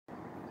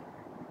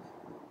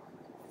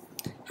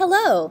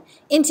Hello!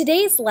 In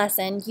today's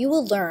lesson, you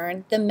will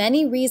learn the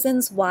many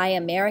reasons why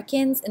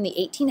Americans in the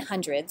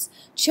 1800s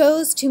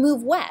chose to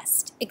move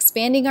west,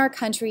 expanding our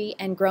country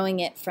and growing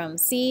it from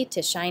sea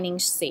to shining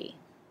sea.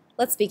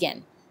 Let's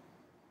begin.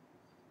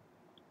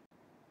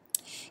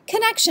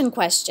 Connection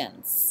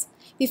questions.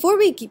 Before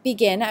we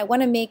begin, I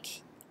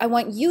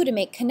want you to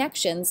make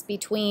connections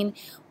between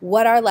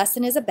what our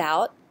lesson is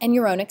about and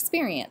your own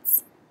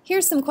experience.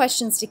 Here's some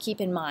questions to keep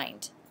in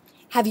mind.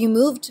 Have you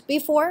moved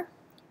before?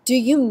 Do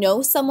you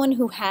know someone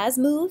who has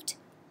moved?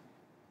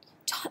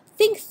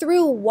 Think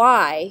through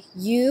why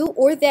you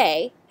or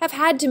they have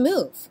had to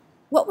move.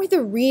 What were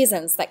the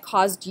reasons that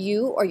caused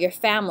you or your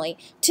family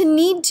to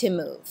need to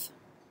move?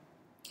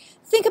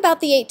 Think about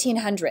the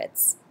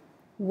 1800s.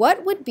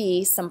 What would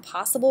be some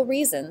possible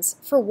reasons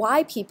for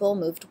why people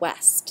moved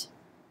west?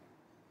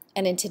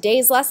 And in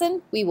today's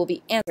lesson, we will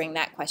be answering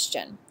that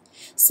question.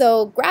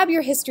 So grab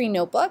your history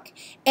notebook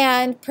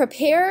and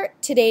prepare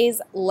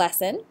today's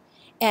lesson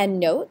and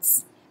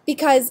notes,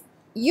 because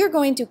you're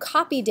going to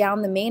copy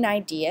down the main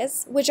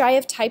ideas, which I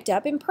have typed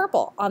up in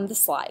purple on the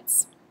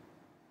slides.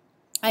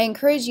 I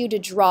encourage you to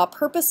draw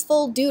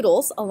purposeful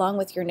doodles along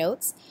with your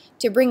notes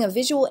to bring a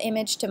visual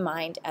image to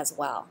mind as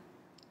well.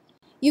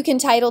 You can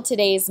title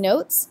today's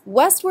notes,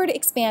 Westward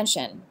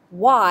Expansion,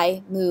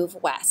 Why Move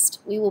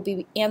West? We will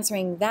be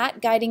answering that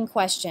guiding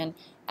question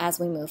as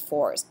we move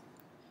forward.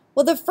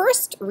 Well, the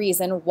first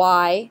reason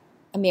why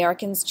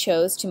Americans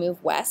chose to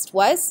move west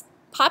was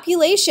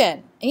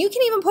population. And you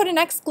can even put an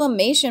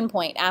exclamation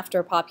point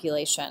after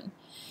population.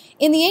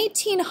 In the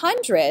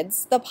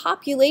 1800s, the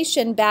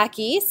population back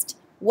east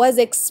was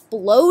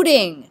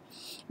exploding.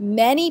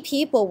 Many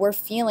people were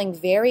feeling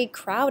very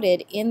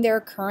crowded in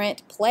their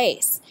current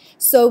place.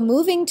 So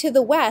moving to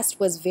the west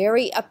was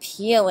very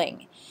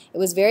appealing. It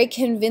was very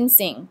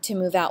convincing to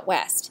move out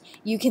west.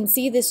 You can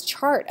see this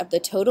chart of the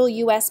total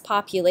U.S.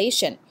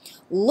 population.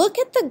 Look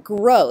at the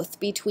growth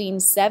between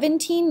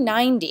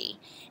 1790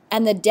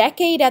 and the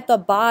decade at the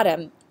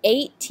bottom,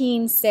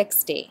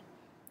 1860.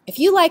 If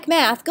you like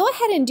math, go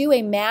ahead and do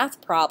a math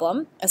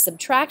problem, a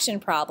subtraction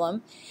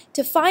problem,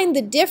 to find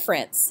the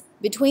difference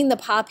between the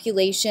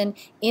population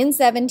in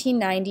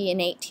 1790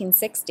 and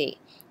 1860.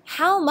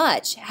 How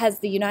much has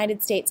the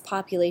United States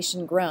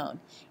population grown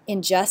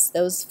in just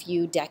those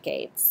few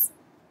decades?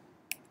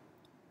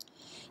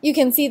 You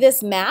can see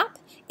this map.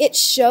 It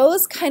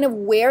shows kind of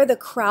where the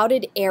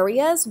crowded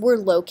areas were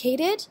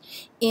located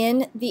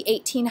in the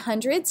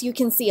 1800s. You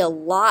can see a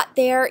lot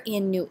there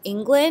in New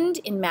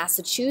England, in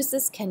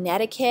Massachusetts,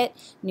 Connecticut,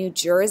 New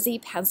Jersey,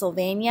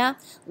 Pennsylvania,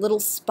 little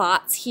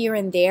spots here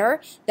and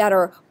there that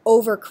are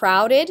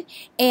overcrowded.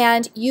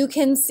 And you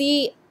can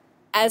see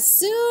as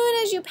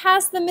soon as you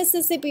pass the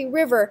Mississippi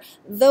River,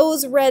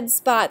 those red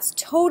spots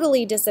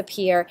totally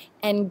disappear,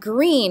 and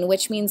green,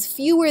 which means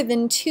fewer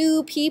than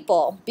 2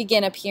 people,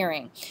 begin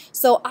appearing.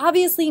 So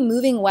obviously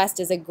moving west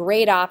is a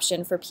great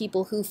option for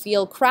people who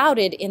feel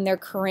crowded in their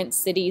current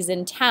cities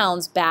and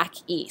towns back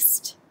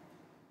east.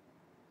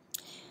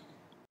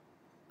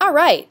 All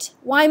right,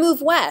 why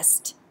move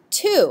west?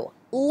 2,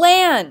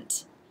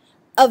 land.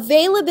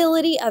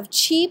 Availability of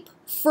cheap,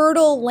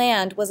 fertile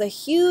land was a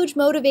huge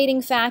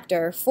motivating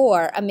factor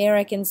for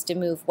Americans to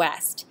move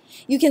west.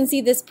 You can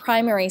see this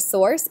primary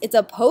source. It's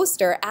a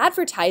poster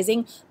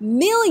advertising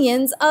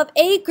millions of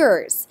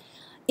acres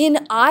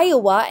in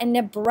Iowa and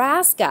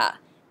Nebraska.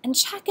 And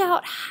check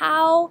out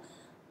how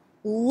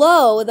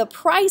low the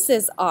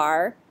prices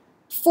are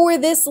for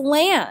this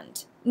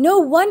land. No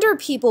wonder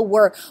people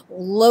were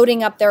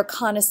loading up their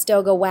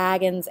Conestoga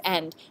wagons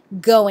and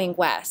going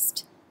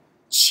west.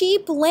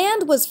 Cheap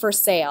land was for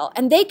sale,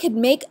 and they could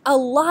make a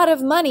lot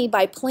of money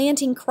by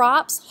planting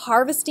crops,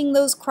 harvesting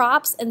those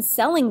crops, and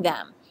selling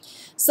them.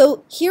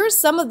 So here's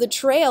some of the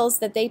trails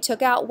that they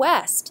took out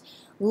west,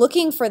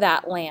 looking for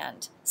that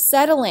land,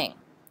 settling,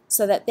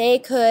 so that they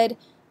could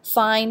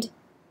find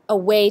a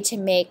way to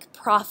make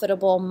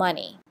profitable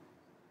money.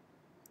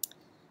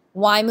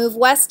 Why move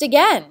west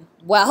again?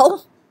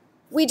 Well,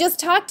 we just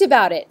talked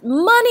about it.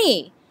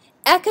 Money!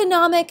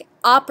 Economic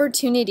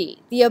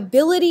opportunity, the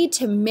ability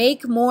to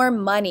make more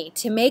money,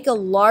 to make a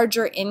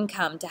larger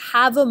income, to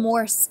have a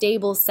more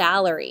stable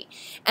salary.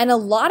 And a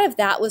lot of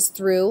that was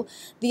through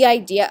the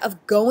idea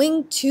of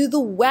going to the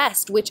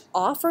West, which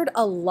offered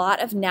a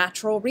lot of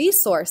natural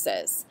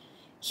resources.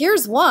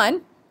 Here's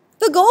one,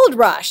 the gold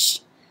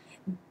rush.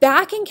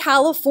 Back in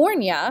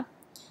California,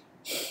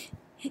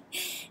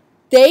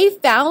 they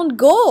found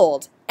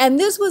gold. And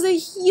this was a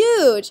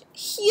huge,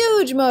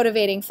 huge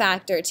motivating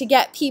factor to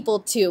get people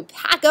to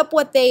pack up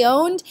what they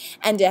owned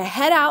and to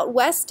head out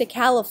west to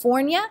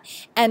California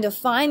and to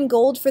find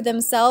gold for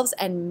themselves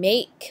and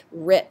make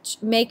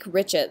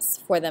riches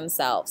for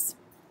themselves.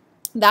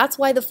 That's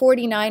why the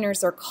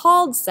 49ers are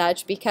called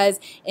such, because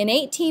in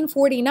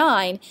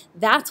 1849,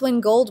 that's when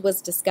gold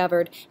was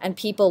discovered and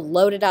people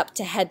loaded up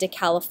to head to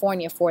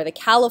California for the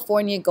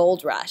California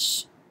Gold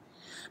Rush.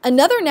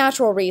 Another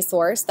natural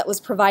resource that was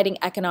providing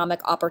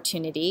economic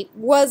opportunity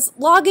was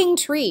logging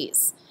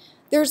trees.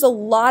 There's a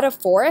lot of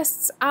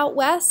forests out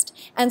west,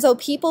 and so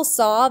people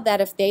saw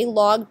that if they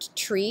logged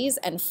trees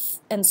and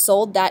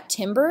sold that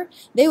timber,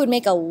 they would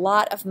make a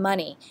lot of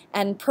money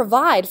and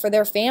provide for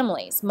their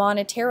families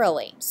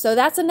monetarily. So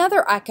that's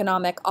another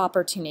economic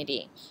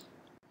opportunity.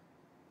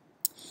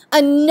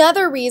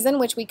 Another reason,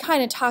 which we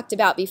kind of talked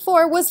about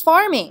before, was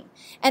farming,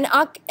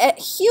 a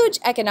huge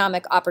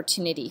economic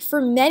opportunity for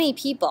many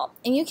people.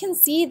 And you can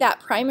see that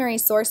primary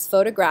source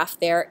photograph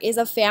there is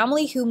a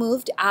family who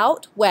moved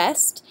out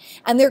west,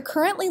 and they're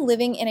currently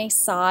living in a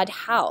sod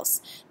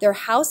house. Their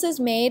house is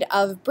made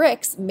of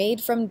bricks made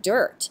from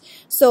dirt.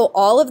 So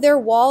all of their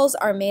walls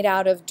are made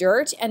out of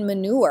dirt and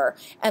manure.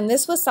 And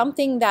this was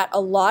something that a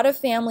lot of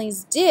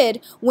families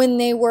did when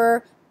they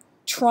were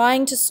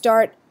trying to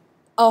start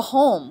a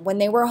home, when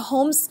they were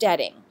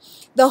homesteading.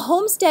 The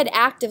Homestead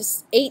Act of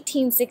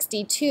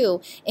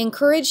 1862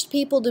 encouraged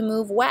people to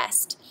move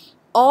west.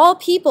 All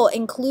people,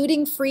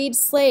 including freed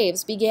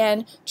slaves,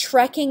 began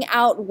trekking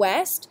out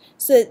west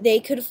so that they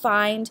could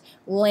find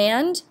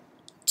land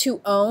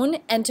to own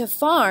and to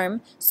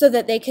farm so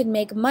that they could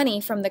make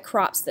money from the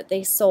crops that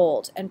they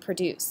sold and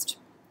produced.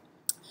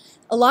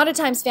 A lot of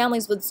times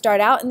families would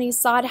start out in these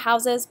sod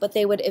houses, but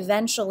they would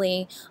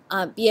eventually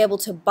be able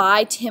to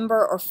buy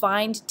timber or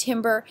find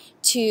timber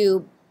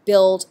to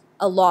build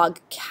a log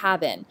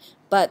cabin.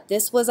 But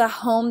this was a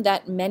home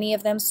that many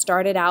of them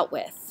started out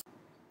with.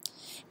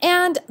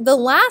 And the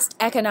last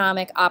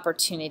economic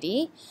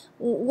opportunity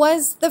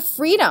was the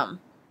freedom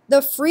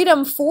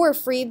for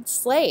freed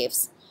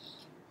slaves.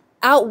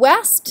 Out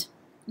west,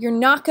 you're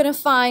not going to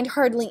find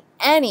hardly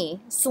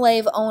any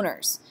slave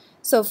owners.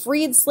 So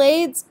freed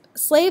slaves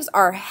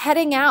are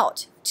heading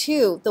out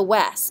to the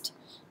West.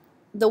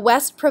 The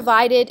West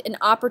provided an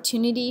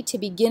opportunity to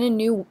begin a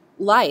new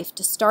life,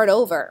 to start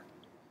over.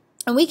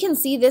 And we can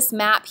see this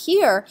map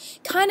here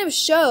kind of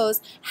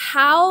shows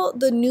how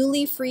the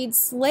newly freed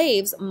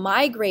slaves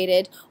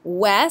migrated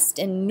west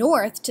and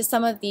north to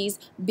some of these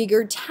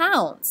bigger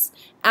towns.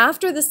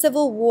 After the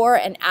Civil War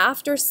and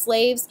after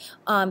slaves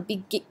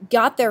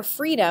got their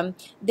freedom,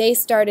 they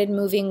started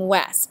moving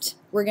west.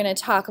 We're going to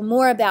talk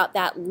more about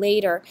that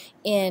later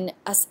in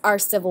our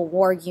Civil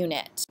War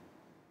unit.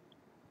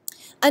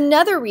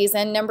 Another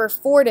reason, number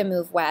 4, to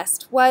move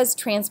west was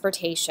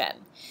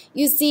transportation.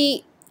 You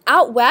see,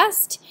 out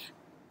west,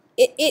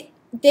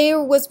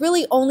 there was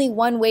really only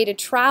one way to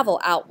travel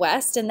out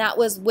west, and that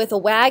was with a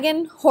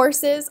wagon,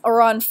 horses,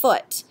 or on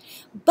foot.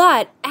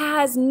 But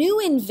as new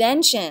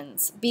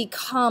inventions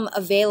become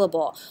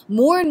available,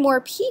 more and more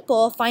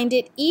people find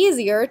it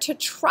easier to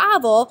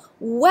travel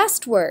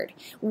westward.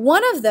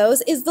 One of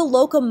those is the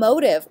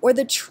locomotive or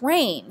the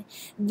train.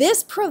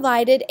 This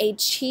provided a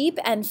cheap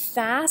and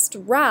fast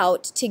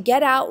route to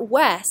get out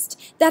west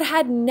that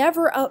had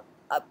never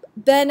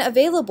been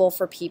available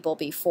for people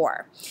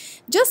before.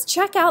 Just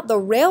check out the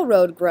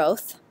railroad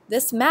growth,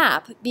 this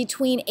map,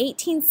 between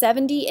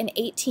 1870 and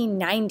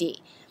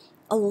 1890.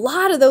 A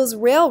lot of those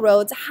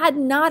railroads had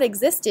not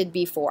existed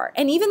before,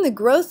 and even the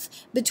growth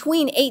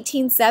between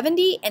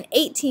 1870 and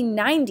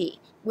 1890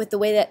 with the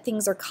way that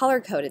things are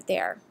color-coded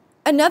there.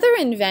 Another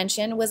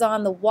invention was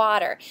on the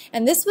water,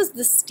 and this was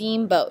the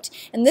steamboat.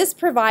 And this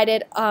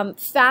provided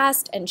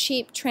fast and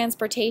cheap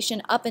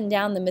transportation up and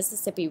down the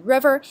Mississippi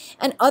River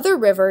and other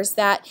rivers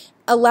that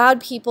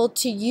allowed people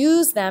to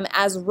use them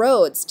as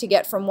roads to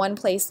get from one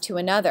place to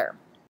another.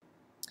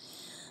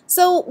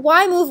 So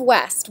why move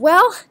west?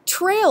 Well,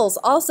 trails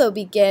also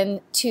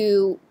begin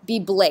to be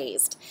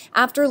blazed.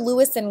 After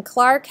Lewis and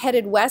Clark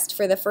headed west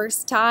for the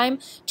first time,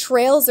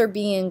 trails are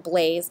being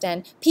blazed,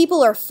 and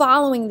people are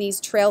following these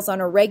trails on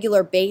a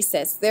regular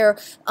basis. They're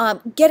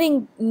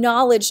getting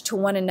knowledge to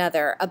one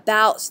another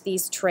about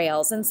these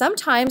trails, and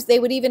sometimes they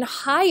would even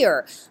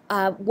hire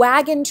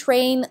wagon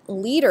train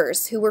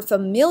leaders who were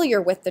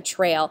familiar with the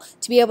trail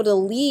to be able to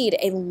lead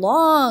a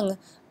long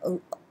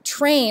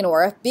train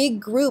or a big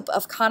group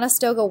of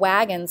Conestoga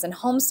wagons and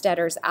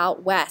homesteaders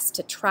out west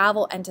to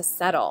travel and to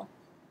settle.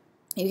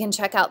 You can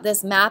check out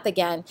this map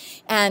again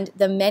and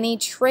the many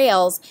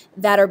trails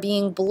that are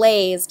being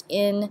blazed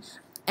in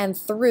and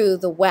through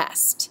the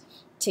West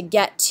to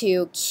get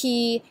to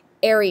key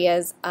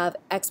areas of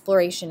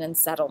exploration and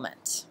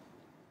settlement.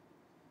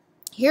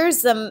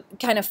 Here's some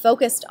kind of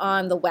focused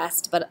on the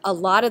West, but a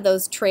lot of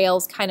those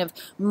trails kind of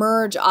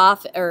merge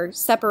off or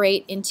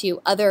separate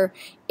into other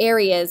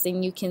areas,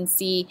 and you can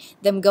see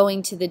them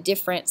going to the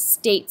different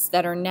states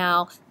that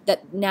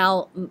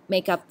now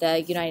make up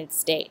the United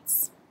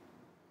States.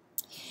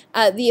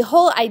 The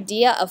whole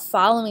idea of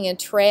following a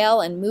trail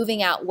and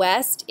moving out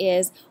west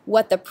is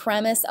what the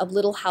premise of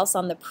Little House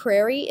on the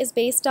Prairie is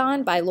based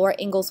on by Laura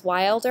Ingalls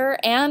Wilder,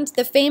 and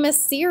the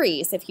famous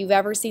series, if you've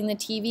ever seen the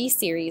TV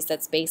series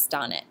that's based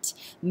on it,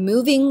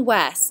 Moving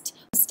West,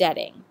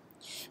 Homesteading.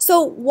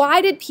 So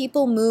why did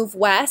people move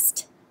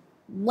west?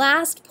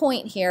 Last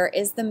point here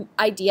is the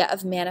idea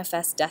of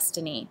manifest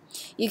destiny.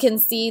 You can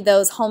see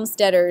those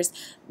homesteaders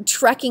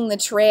trekking the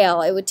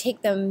trail. It would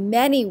take them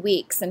many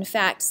weeks, in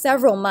fact,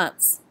 several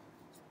months.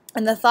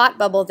 And the thought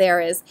bubble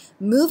there is,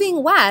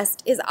 moving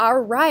west is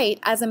our right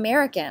as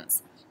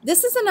Americans.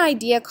 This is an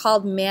idea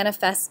called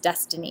manifest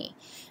destiny.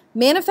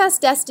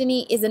 Manifest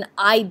destiny is an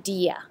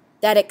idea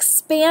that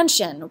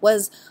expansion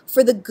was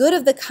for the good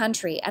of the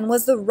country and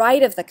was the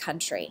right of the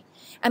country.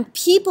 And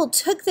people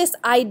took this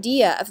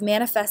idea of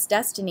manifest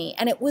destiny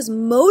and it was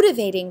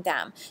motivating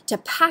them to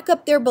pack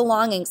up their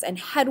belongings and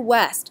head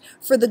west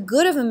for the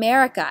good of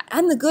America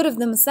and the good of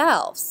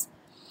themselves.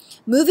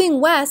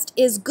 Moving west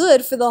is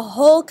good for the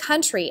whole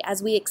country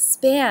as we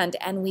expand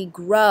and we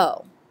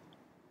grow.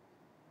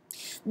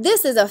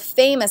 This is a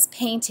famous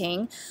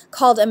painting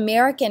called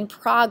American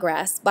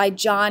Progress by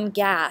John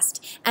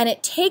Gast, and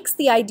it takes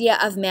the idea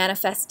of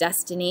manifest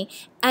destiny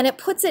and it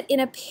puts it in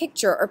a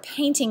picture or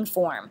painting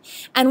form.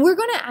 And we're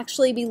going to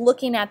actually be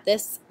looking at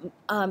this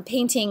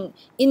painting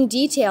in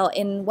detail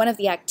in one of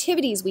the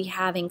activities we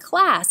have in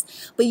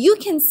class, but you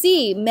can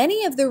see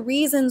many of the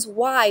reasons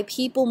why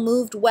people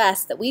moved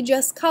west that we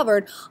just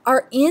covered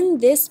are in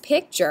this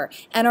picture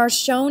and are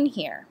shown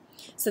here.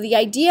 So the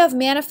idea of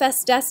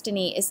manifest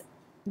destiny is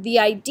the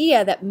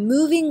idea that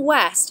moving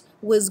west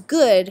was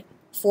good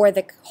for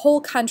the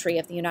whole country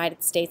of the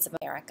United States of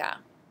America.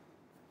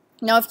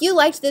 Now, if you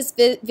liked this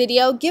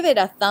video, give it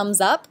a thumbs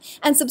up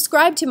and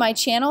subscribe to my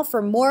channel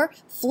for more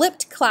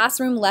flipped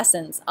classroom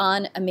lessons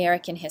on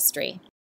American history.